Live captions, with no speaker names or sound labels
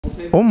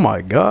Oh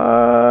my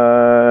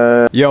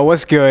god. Yo,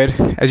 what's good?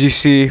 As you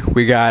see,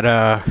 we got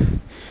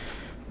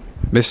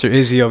Mr.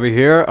 Izzy over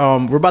here.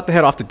 We're about to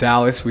head off to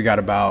Dallas. We got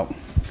about,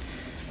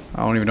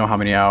 I don't even know how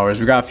many hours.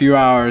 We got a few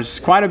hours,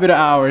 quite a bit of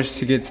hours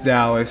to get to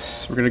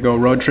Dallas. We're gonna go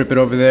road trip it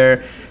over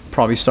there.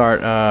 Probably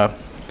start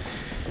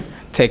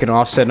taking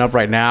off, setting up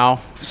right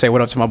now. Say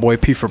what up to my boy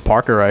P for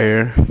Parker right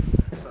here.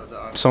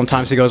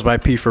 Sometimes he goes by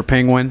P for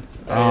Penguin.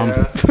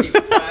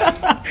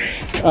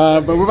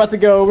 But we're about to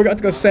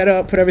go set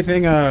up, put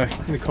everything in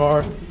the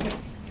car.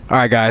 All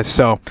right, guys,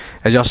 so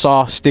as y'all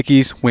saw,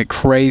 Stickies went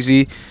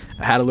crazy.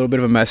 I had a little bit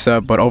of a mess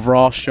up, but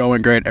overall, show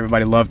went great.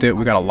 Everybody loved it.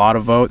 We got a lot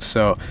of votes,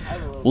 so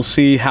we'll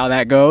see how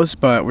that goes.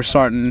 But we're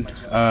starting,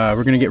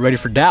 we're gonna get ready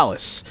for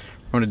Dallas.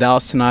 We're going to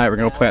Dallas tonight. We're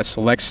gonna play at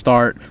Select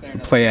Start. We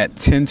play at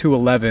 10 to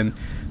 11.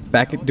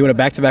 Doing a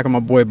back-to-back with my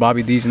boy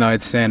Bobby these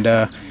nights, and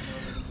we're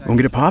gonna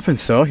get it popping.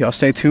 So y'all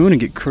stay tuned and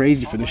get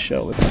crazy for the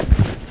show.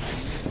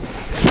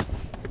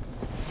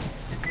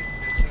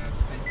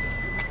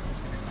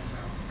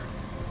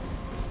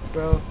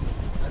 Bro,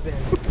 I've been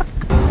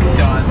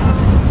done.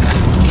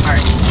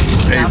 Alright.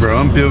 Hey bro,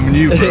 I'm filming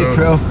you, bro. Hey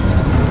bro.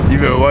 You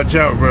better watch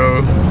out,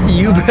 bro.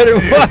 You better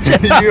watch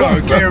out. You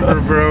on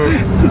camera, bro.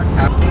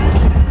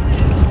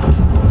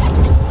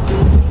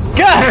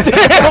 God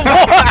damn!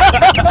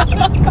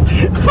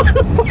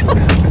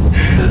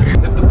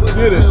 If the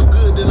pussy smell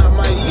good, then I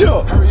might eat.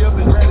 Hurry up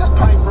and grab this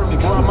pint from me,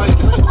 boy, I might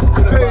drink.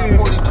 Hit a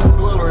 542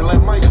 dweller and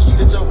let Mike Key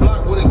hit your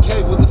block with a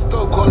K with a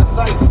scope, call it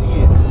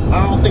sightseeing.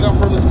 I don't think I'm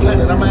from this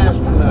planet, I'm an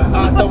astronaut.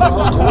 I throw my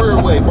whole career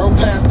away, bro,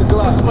 past the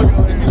Glock.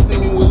 If you see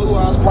me with Lou,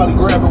 I was probably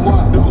grabbing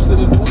wine. Deuce in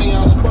a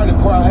 20-ounce Sprite and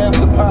pour out half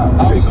the pop.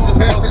 I was just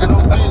posted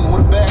on Fenton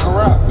with a bag of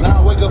rock.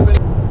 Now I wake up in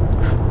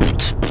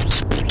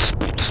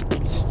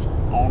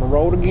On the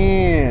road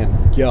again.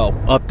 Yo,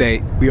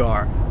 update. We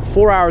are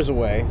 4 hours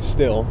away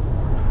still.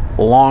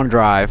 Long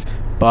drive,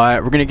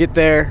 but we're gonna get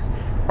there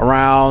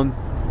around,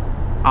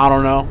 I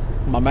don't know,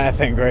 my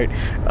math ain't great.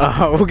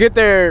 We'll get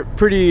there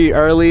pretty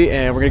early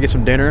and we're gonna get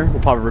some dinner.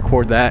 We'll probably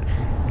record that,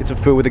 get some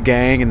food with the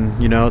gang, and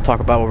you know, talk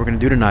about what we're gonna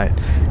do tonight.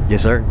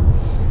 Yes sir.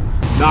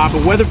 Nah,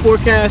 but weather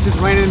forecast is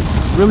raining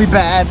really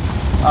bad.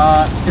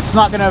 It's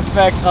not gonna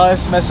affect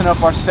us messing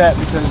up our set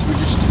because we're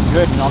just too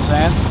good, you know what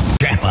I'm saying?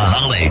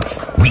 Trapaholics,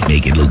 we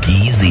make it look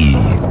easy.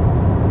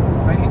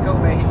 México,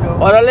 México.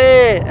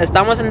 Órale,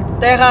 estamos en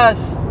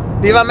Texas.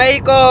 ¡Viva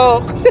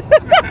México!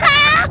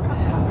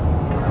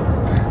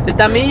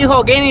 Está mi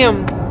hijo,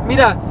 Kranivm.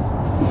 Mira.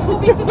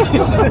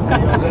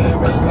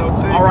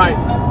 All right,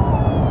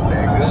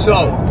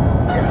 so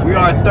we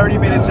are 30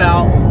 minutes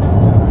out.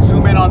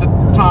 Zoom in on the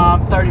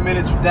time, 30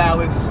 minutes from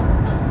Dallas.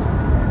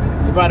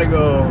 We're about to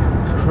go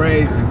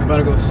crazy. We're about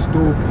to go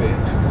stupid.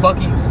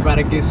 Bucky's. We're about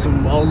to get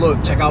some, oh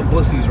look, check out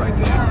Bussies right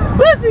there.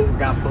 Bussy. We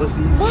got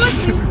Bussies.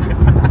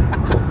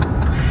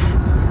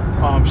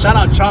 Shout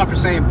out Chop for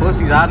saying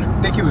Bussies. I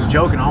think he was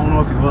joking. I don't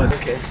know if he was.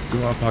 Okay.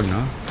 Go out, Pog,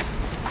 now.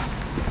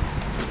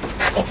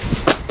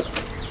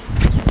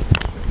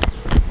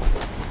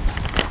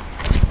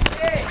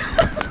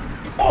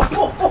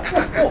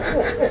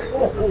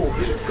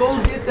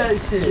 Go get that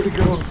shit.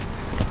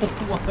 Oh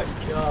my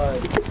god.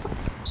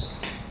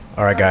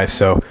 All right, guys.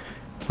 So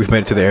we've made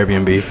it to the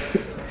Airbnb.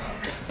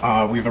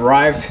 We've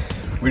arrived.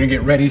 We're gonna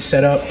get ready,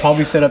 set up,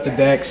 probably set up the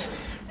decks,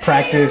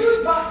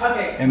 practice,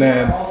 and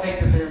then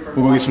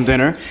we'll go get some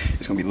dinner.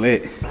 It's gonna be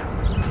lit.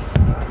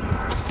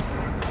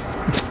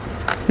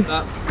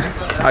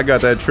 I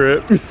got that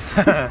trip.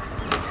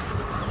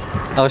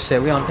 Oh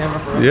shit, we on camera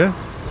for real? Yeah.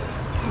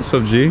 What's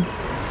up, G?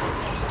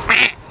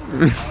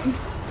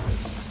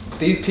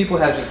 These people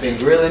have just been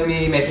grilling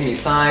me, making me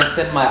sign,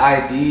 sent my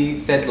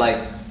ID, said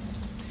like.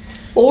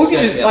 Well, we can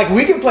just like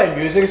we can play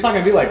music. It's not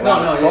gonna be like No,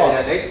 I'm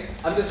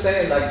just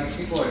saying like these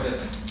people are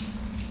just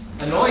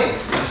annoying.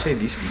 Did you say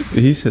these people?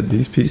 He said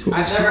these people.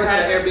 I've never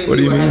had an Airbnb What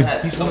do you where mean? I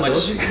had so much.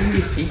 These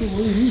people?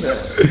 What do you mean by that?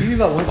 What do you mean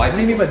by what do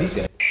you mean by these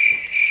guys?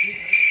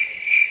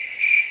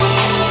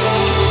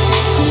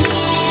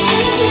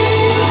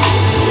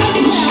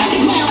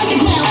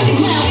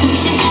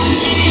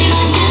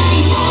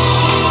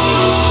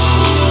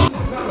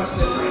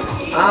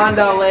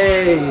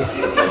 Andale.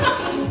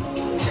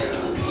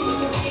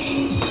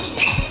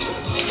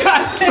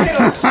 God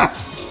damn!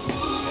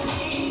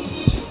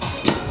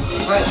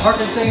 Alright,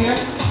 Parker staying here?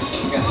 Shit,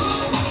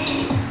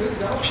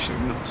 you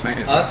know what I'm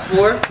saying? Us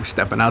four? We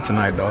stepping out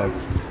tonight, dog.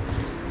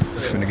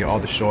 We're gonna get all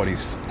the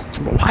shorties.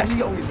 But why is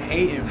he always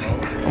hating, bro?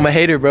 I'm a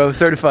hater, bro.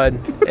 Certified.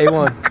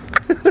 A1.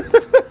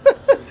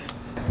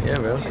 Yeah,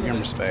 bro. I give him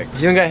respect.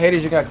 If you don't got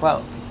haters, you got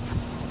clout.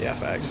 Yeah,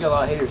 facts. You got a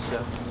lot of haters,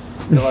 so.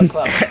 You got a lot of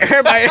clout.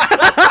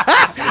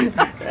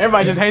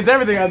 Everybody just hates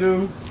everything I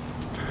do.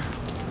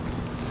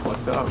 It's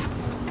fucked up.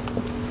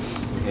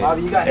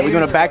 Bobby, you got Hey, we're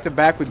doing a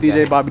back-to-back with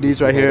DJ Bobby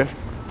D's right here.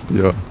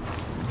 Yeah.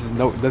 Just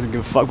doesn't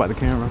give a fuck about the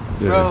camera.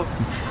 Yeah. Bro.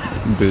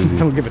 I'm busy.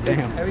 Don't give a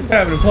damn.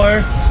 Having a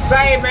player.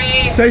 Say,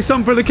 man. Say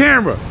something for the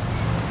camera.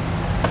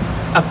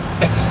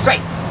 Say.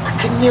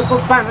 Can you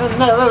find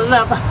another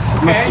lover?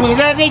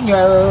 Sweeter than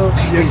you.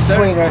 Yes, sir.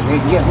 Sweeter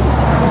than you.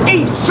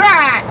 East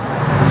side.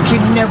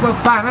 Can never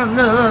find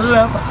another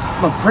lover.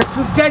 My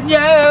precious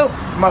Danielle,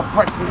 my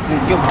precious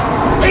Danielle.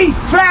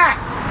 Eastside,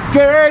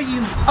 girl,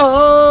 you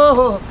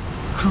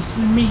close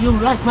to me, you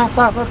like my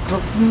father.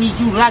 Close to me,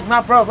 you like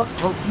my brother.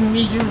 Close to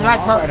me, you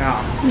like my.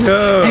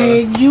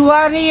 And you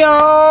are the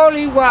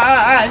only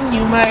one.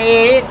 You my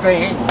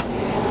everything.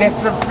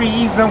 That's the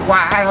reason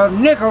why a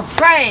nigga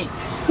sing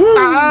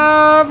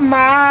of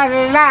my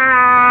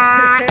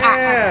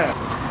life.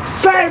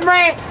 Say,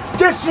 man,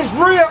 this is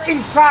real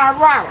Eastside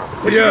Rider.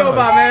 What you go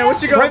about, man?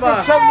 What you go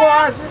about?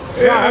 Someone.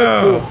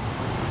 Yeah.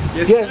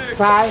 Yes,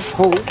 I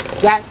hope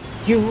that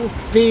you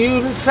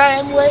feel the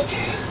same way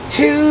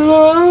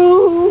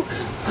too.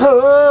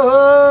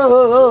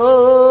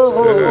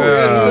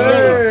 Yes,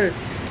 sir.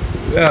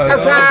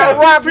 That's how I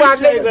rock my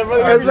nigga.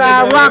 That's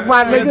how I rock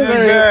my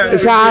nigga.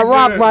 That's how I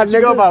rock my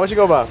nigga. What you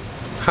go about?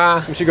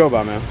 Huh? What you go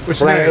about, man?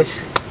 Flash.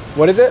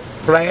 What is it?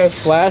 Flash.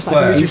 Flash. Nice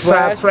to meet you,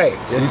 Eastside Flash.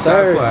 Flash. Yes,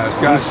 sir.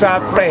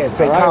 Eastside Flash.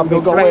 They All call right,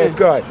 me go Flash in.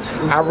 God.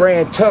 I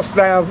ran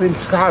touchdowns in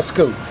high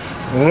school.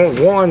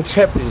 Won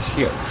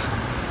championships.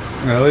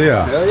 Hell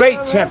yeah. State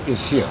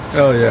championships.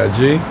 Hell yeah,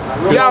 G.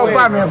 Y'all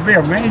buy me a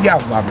beer, man.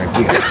 Y'all buy me a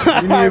beer.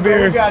 You need a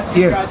beer? Yeah.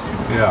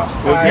 Yeah.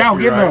 We'll get Y'all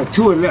you give me right. a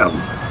 211.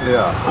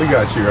 Yeah, we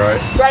got you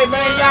right. Say,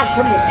 man, y'all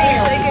come here.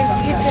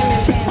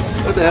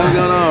 What the hell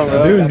going on,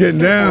 bro? Dude's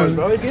getting down.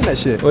 Bro, he's getting that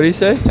shit. What did he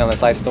say? Telling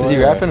his life story. Is he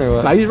rapping or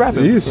what? Nah, he's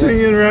rapping. He's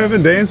singing,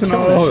 rapping, dancing,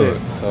 all of it.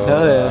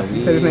 Hell yeah.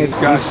 He said his name's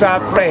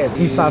Eastside Flash.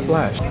 Eastside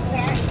Flash.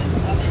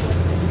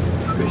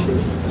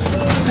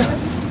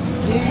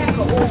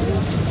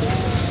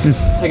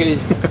 Take it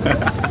easy.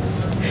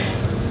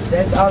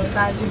 That's all the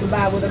nights you can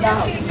buy with a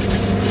dog.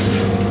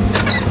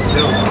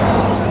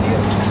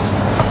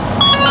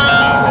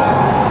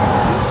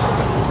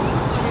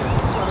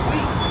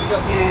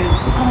 And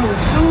on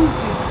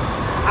Tuesday,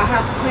 I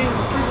have to clean the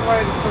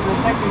refrigerator so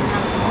we'll make me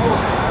have some more.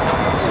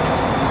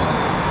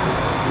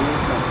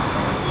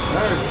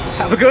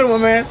 Have a good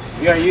one, man.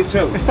 Yeah, you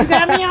too. You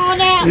got me on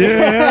that?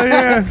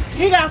 Yeah.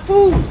 He got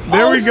food.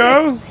 There Oh, we shit.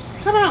 go.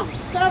 Come on,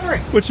 discover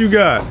it. What you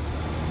got?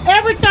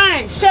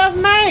 Everything, chef A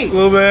made.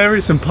 little bit of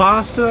every, some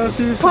pasta, I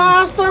see.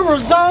 Pasta,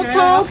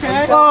 risotto,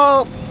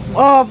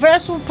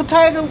 vegetable,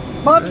 potato,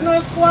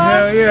 butternut squash.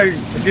 Hell yeah,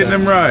 getting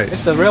them right.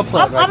 It's the real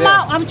plug right I'm there.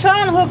 out. I'm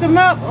trying to hook him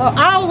up.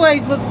 I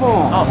always look for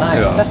him. Oh,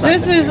 nice. Yeah. That's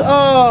nice. This is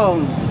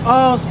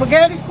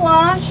spaghetti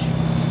squash.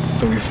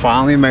 So we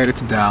finally made it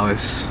to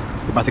Dallas.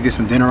 We're about to get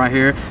some dinner right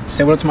here.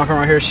 Say what up to my friend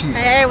right here. She's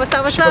Hey, what's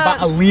up, what's she's about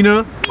up?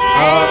 Alina.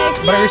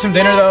 Better get some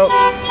dinner though.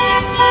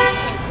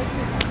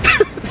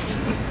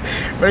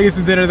 Better get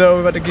some dinner though.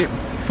 We're about to get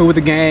food with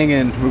the gang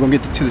and we're gonna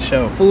get to the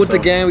show. Food with the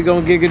gang, we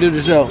gonna get to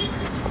the show.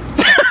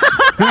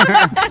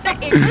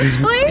 English,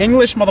 please?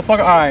 English, motherfucker.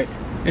 All right.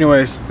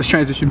 Anyways, let's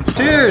transition.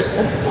 Cheers.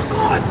 All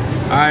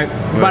right,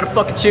 we're about to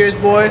fucking cheers,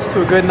 boys,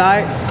 to a good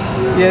night.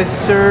 Yes,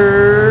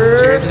 sir.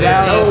 Cheers to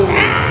Dallas.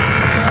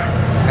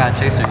 Got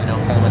chaser, you know.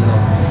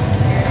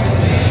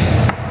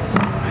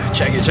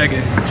 Check it, check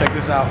it. Check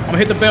this out. I'm gonna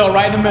hit the bell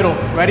right in the middle.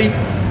 Ready?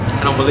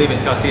 I don't believe it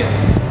until I see it.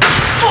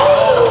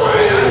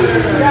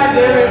 God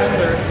damn it.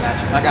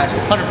 I got you.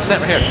 100%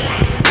 right here.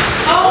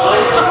 All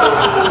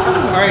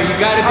right, you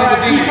gotta do the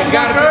beat. You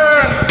gotta do the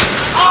beat.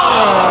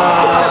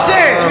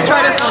 Shit. Let me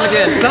try this one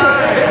again.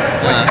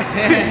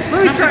 Let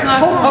me try.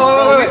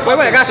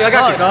 Wait, I got you. I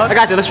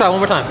got you. Let's try it one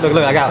more time. Look,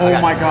 I got it.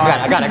 Oh my God.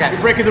 I got it.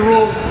 You're breaking the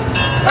rules.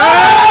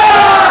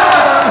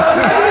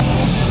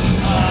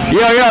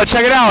 Yo,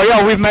 check it out.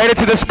 Yo, we've made it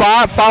to the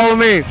spot. Follow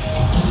me.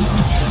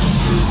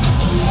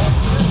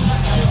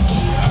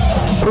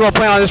 We're gonna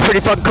play on this pretty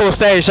fucking cool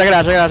stage. Check it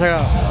out.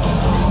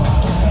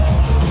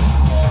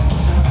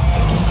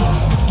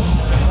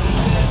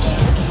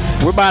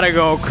 We're about to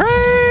go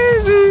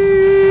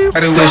crazy.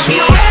 Don't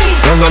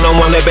got no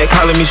one lay back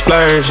calling me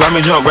splurge. Let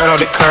me jump right off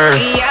the curb.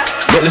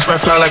 Let this right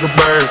fly like a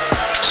bird.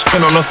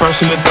 Spin on the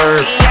first and the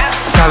third.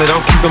 Solid,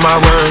 I'm keeping my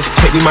word.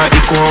 Take me my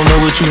equal, I don't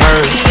know what you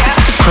heard.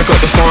 Crank up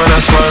the phone and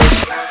I swerve.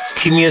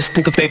 Keep me a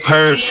stink of fake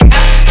herbs.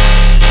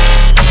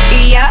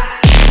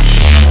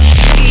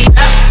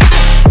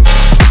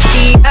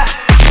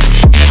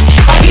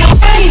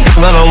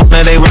 Well, on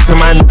one they working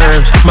my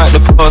nerves. I'm about to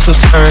pause some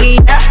serve.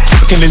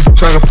 Fucking this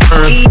bitch like a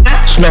perm.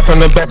 Snap from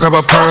the back, grab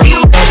a perm.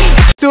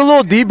 Let's do a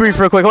little debrief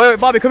real quick. Wait,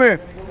 Bobby, come here.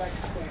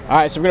 All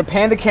right, so we're gonna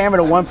pan the camera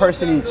to one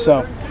person each.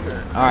 So,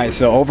 all right,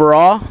 so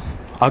overall,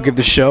 I'll give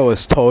the show a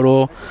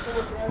total.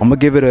 I'm gonna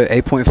give it a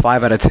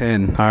 8.5 out of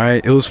 10. All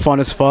right, it was fun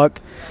as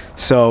fuck.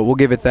 So we'll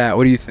give it that.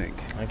 What do you think?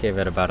 I gave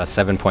it about a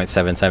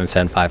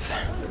 7.7775.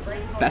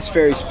 That's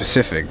very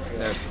specific.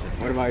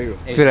 What about you?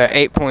 Give it an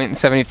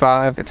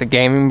 8.75. It's a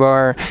gaming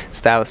bar,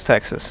 Dallas,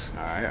 Texas.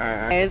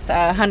 It's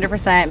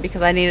 100%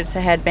 because I needed to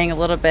headbang a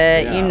little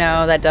bit. Yeah. You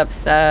know, that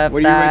dubstep,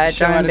 What do you rate that the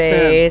show drum out and of 10?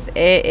 bass.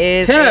 It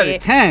is 10 out a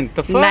of 10.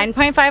 The fuck?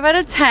 9.5 out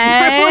of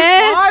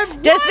 10.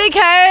 9.5? Just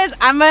because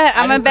I'm a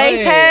didn't bass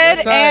play. head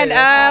That's right. and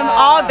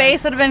all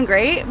bass would have been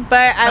great.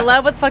 But I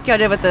love what the fuck y'all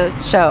did with the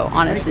show,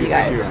 honestly, you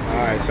guys. All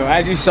right, so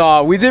as you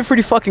saw, we did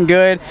pretty fucking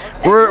good.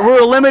 We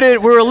were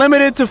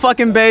limited to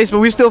fucking bass, but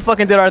we still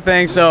fucking did our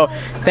thing. So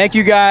thank you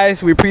you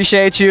guys. We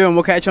appreciate you, and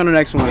we'll catch you on the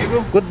next one.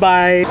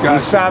 Goodbye.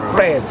 East side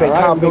players, they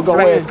call me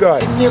players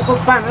good. Never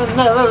find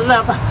another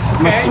lover,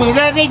 much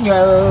sweeter than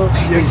you.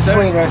 It's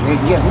sweeter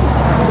than you.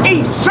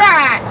 East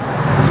side,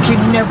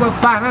 can never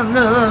find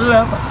another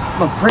lover,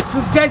 my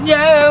precious than you,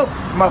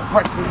 my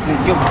precious than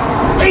you.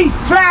 East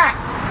side,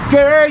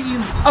 girl,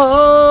 you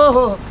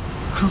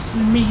close to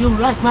me, you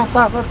like my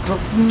father.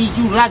 Close to me,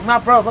 you like my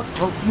brother.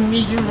 Close to me,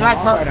 you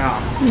like my.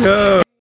 Yeah.